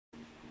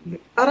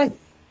Aray!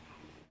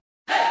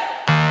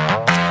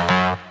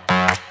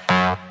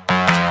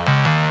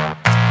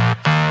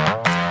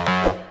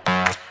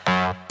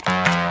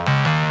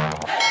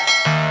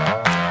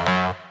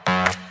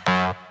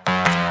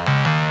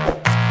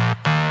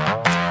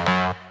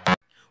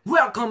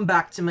 Welcome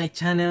back to my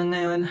channel.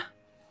 Ngayon,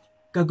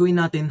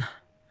 gagawin natin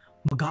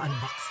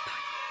mag-unbox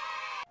tayo.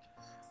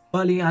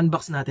 Bali,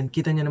 unbox natin.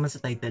 Kita nyo naman sa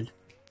title.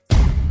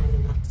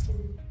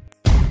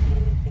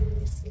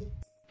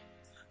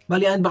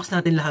 Bali, unbox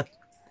natin lahat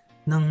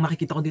ng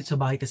makikita ko dito sa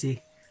bahay kasi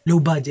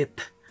low budget.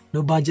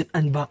 Low budget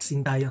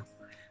unboxing tayo.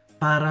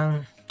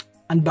 Parang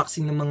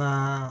unboxing ng mga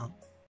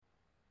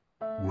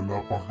wala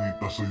pang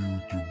kita sa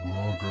YouTube,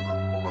 ganun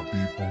mga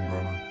tipong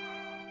ganun.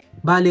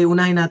 Bali,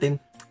 unahin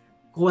natin.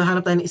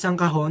 Kuhahanap tayo ng isang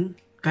kahon,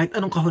 kahit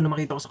anong kahon na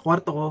makita ko sa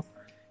kwarto ko,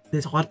 then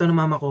sa kwarto ng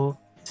mama ko,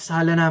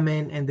 sa sala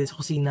namin, and then sa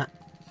kusina.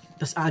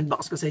 Tapos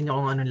unbox ko sa inyo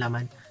kung anong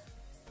laman.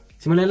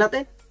 Simulan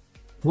natin.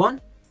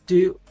 1,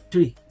 2,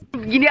 3.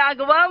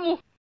 Ginagawa mo!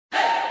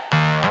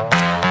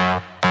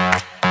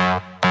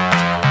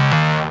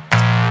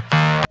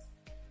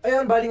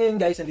 Ayun, bali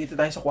ngayon guys, nandito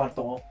tayo sa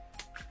kwarto ko.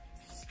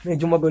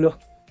 Medyo magulo.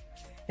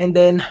 And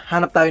then,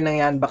 hanap tayo ng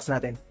i-unbox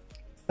natin.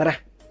 Tara!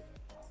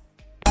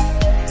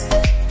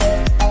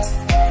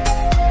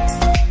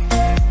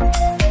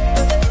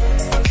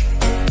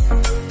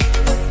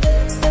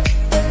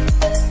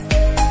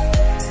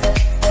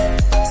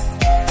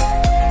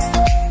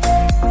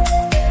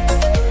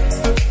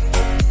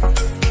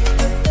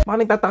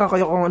 Baka nagtataka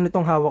kayo kung ano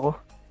itong hawak ko.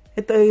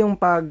 Ito ay yung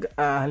pag,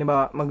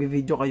 halimbawa,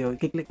 mag-video kayo,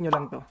 i-click nyo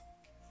lang to.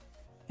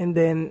 And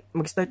then,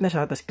 mag-start na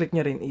siya, tapos click nyo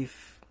rin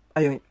if,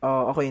 ayun,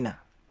 okay na.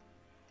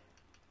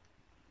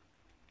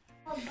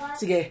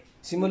 Sige,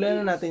 simulan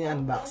na natin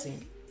yung unboxing.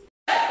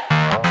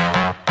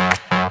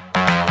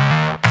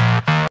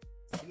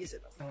 Sige,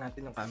 set up lang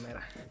natin yung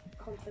camera.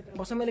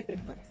 Buksan mo electric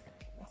fan.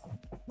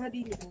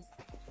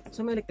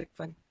 Buksan mo electric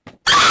fan.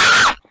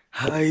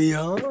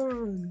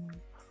 Ayan!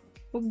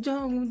 Huwag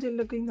dyan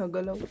lagay na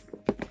galaw.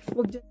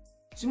 Huwag dyan.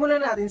 Simulan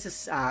natin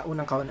sa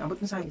unang kahon. Abot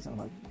mo sa akin isang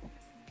kahon.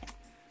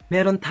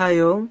 Meron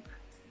tayong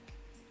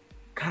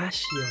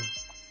Casio.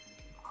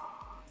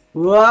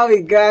 Wow,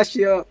 may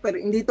Casio. Pero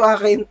hindi to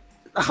akin.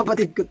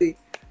 Kapatid ko to eh.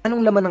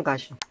 Anong laman ng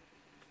Casio?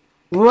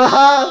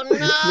 Wow! Oh, no!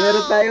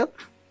 Meron tayo.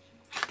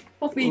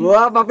 Papel.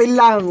 Wow, papel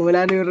lang.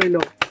 Wala na yung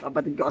relo.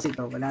 Kapatid ko kasi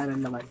to. Wala na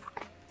naman.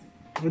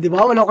 Di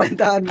ba? Wala ko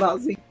kwenta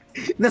unboxing.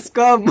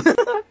 Na-scam.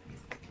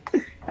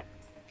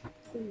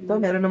 So,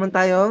 meron naman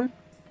tayong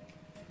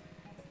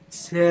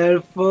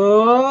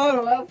cellphone.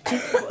 Wow.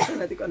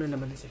 Buksan natin kung ano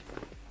naman yung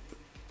cellphone.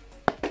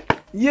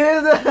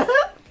 Yes!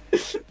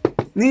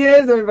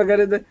 Yes! May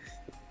pagkano.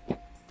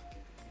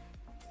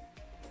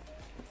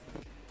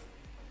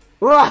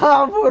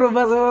 Wow! Puro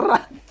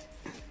basura!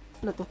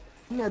 Ano to?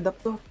 May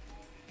adapter.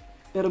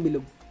 Pero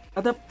bilog.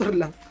 Adapter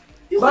lang.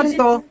 Bali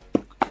to,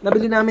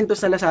 nabili namin to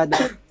sa Lazada.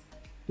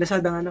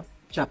 Lazada nga no?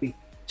 Shopee.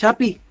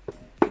 Shopee!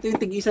 Ito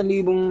yung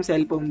tig-1,000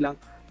 cellphone lang.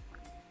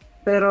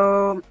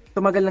 Pero,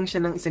 tumagal lang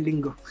siya ng 1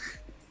 linggo.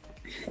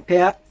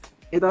 Kaya,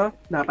 ito,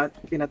 dapat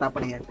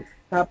tinatapon yan.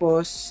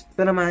 Tapos,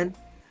 ito naman,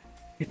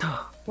 ito.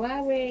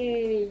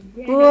 Huawei!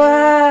 Yeah.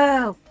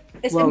 Wow!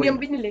 SM Huawei.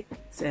 yung binili.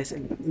 Sa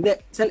SM. Hindi,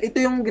 ito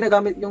yung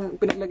ginagamit, yung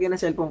pinaglagyan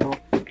ng cellphone ko,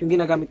 yung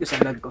ginagamit ko sa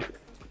vlog ko.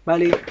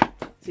 Bali,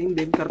 same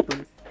din,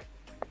 cartoon.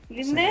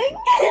 Gindeng!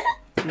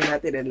 Hindi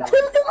natin rin lang.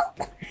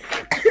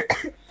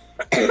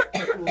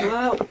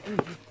 Wow!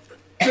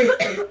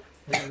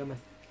 Ano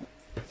naman?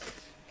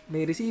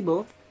 May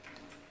resibo.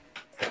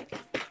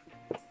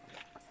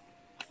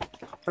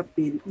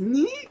 Papel.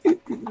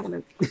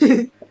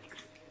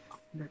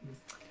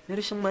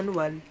 Meron siyang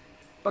manual.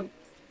 Pag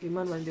yung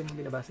manual, hindi mo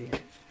binabasa yan.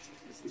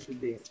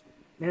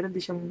 Meron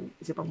din siyang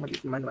isa pang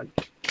maliit na manual.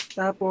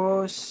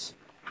 Tapos,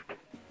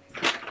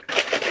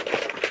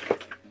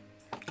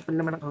 kapal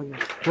naman ang kahon niya.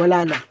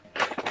 Wala na.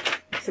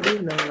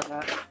 Sabihin na,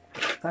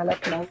 nakakalat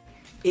lang.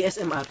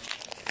 ASMR.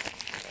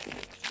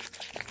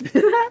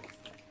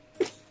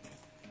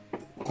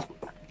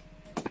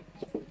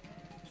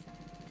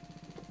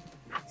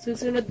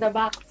 Susunod na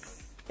box.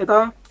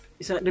 Ito,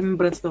 isa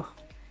remembrance to.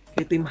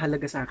 Ito yung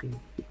mahalaga sa akin.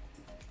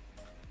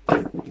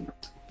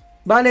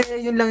 Bale,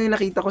 yun lang yung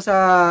nakita ko sa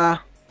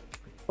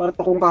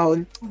kwarto kong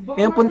kahon.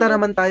 Ngayon punta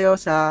naman tayo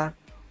sa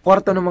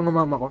kwarto ng mga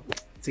mama ko.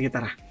 Sige,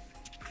 tara.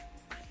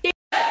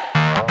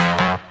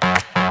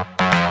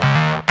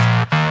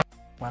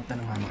 Kwarto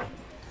ng mama ko.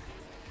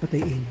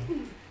 Patayin.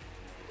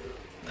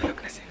 Tulog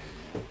na siya.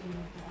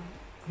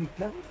 Wait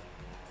lang.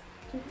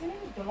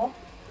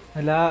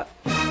 Hala.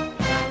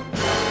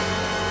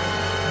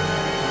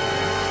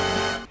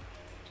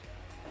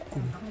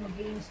 Ako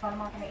mag-iinis para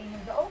mga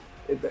kanainin daw.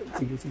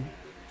 Sige, sige.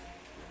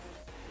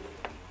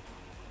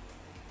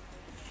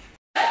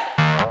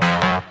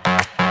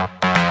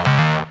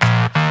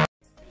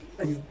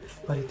 Ayun,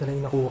 parito na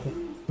yung nakuha ko.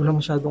 Wala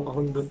masyadong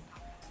kahon doon.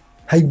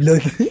 High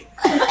blood.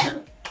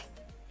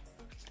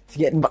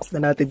 Sige, unbox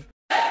na natin.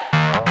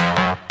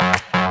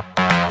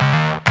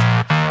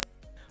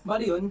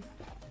 Bali yun.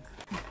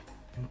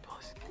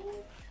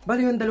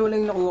 Bali yung dalawa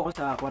lang yung nakuha ko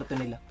sa kwarto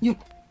nila. Yun!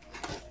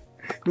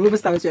 Lumabas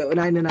tayo siya.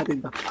 Unahin na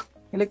natin to.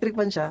 Electric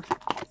fan siya.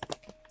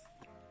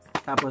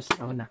 Tapos,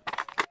 ako na.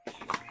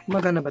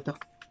 Gumagana ba to?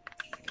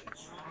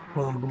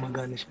 Oo,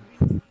 gumagana siya.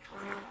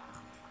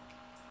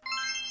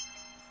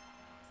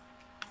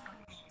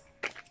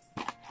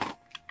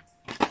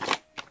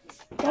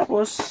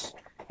 Tapos,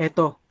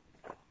 eto.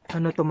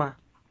 Ano to, ma?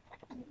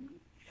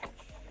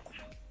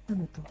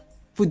 Ano to?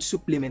 Food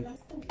supplement.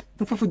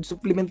 Food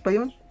supplement pa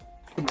yun?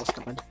 Tubukas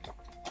ka pa.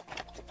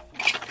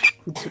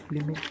 Food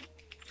supplement.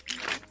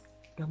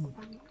 Gamot.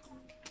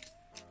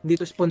 Hindi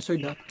to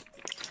sponsored ha.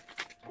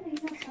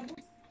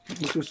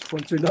 Hindi to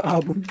sponsored na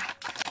album.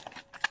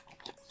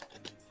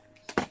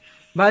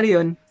 Bali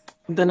yun.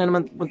 Punta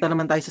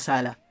naman tayo sa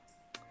sala.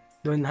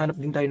 Doon hanap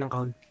din tayo ng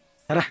kahon.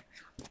 Tara!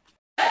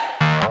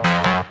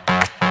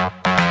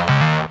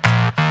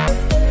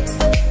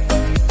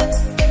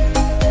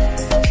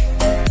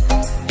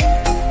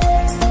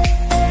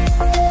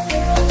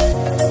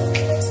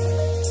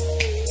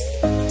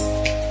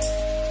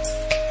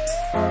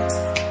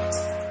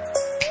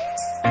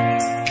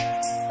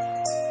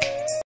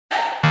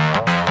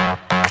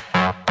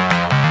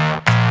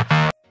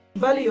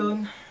 Bali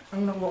yun,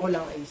 ang nakuha ko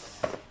lang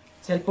is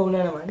cellphone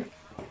na naman.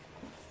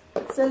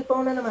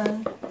 Cellphone na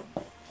naman.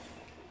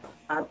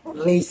 At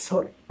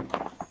razor.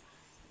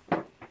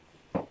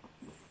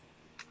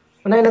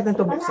 Unahin natin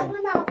ito buksan.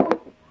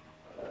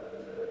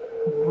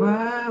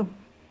 Wow!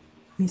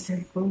 May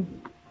cellphone.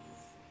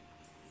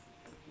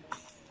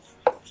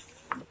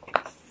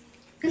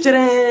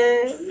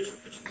 Tcharan!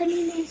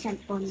 Kanina yung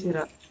cellphone.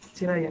 Sira.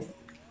 Sira yan.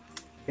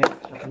 Okay,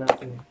 saka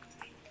natin yan.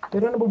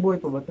 Pero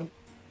nabubuhay pa ba ito?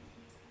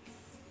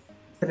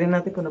 Try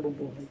natin kung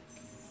nabubuhay.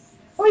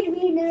 Uy,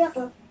 winner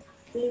ako.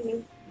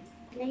 Winner.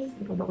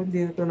 Ikaw ako hindi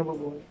na ito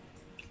nabubuhay.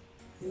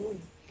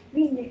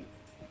 Winner.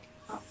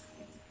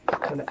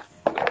 Wala.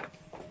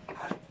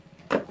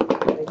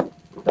 Okay.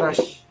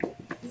 Trash.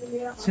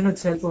 Winner ako.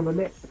 Sunod cellphone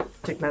ulit.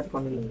 Check natin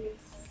kung ano lang.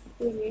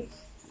 Winner.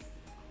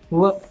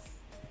 Wow.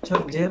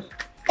 Charger.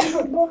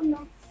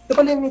 Bono. Ito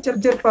pala yung may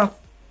charger pa.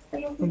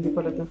 Ayun. Hindi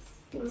pala ito.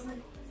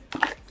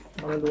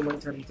 Mga lumang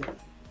charger.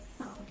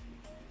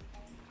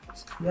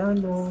 Yan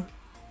o.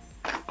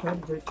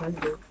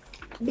 Charger.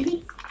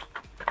 Bili.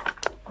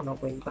 Ano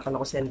ko yung takala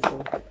ko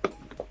cellphone.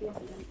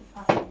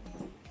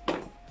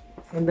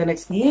 And the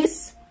next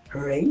is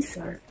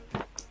razor.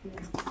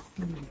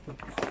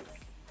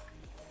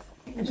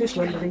 As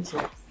usual,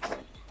 razor.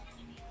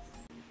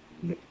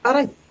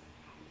 Aray!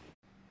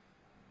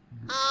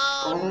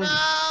 Oh no!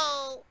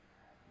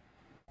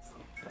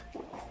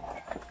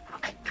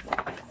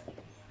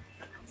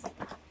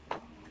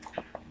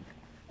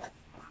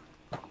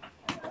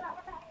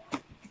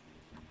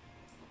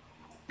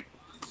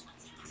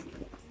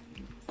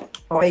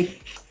 Okay.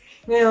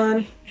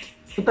 Ngayon,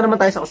 punta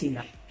naman tayo sa kusina.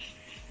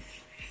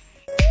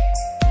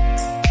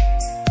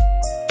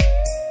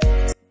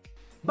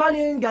 Bali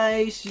yun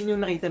guys, yun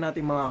yung nakita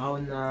natin mga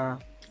kahon na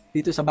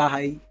dito sa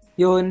bahay.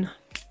 Yun.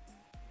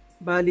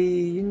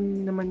 Bali,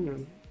 yun naman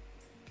yun.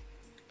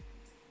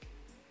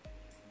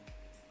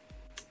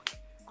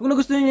 Kung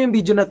nagustuhan nyo yung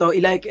video na to,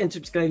 i-like and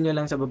subscribe nyo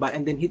lang sa baba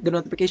and then hit the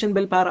notification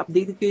bell para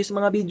updated kayo sa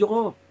mga video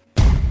ko.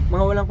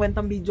 Mga walang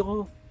kwentang video ko.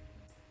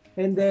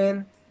 And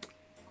then,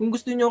 kung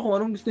gusto nyo, kung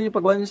anong gusto nyo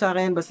pagawa nyo sa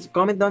akin, basta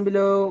comment down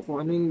below.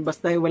 Kung ano yung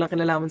basta walang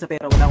kinalaman sa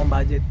pera, wala akong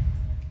budget.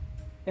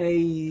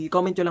 Ay,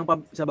 comment nyo lang pa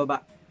sa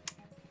baba.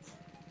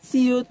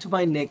 See you to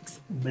my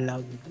next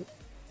vlog.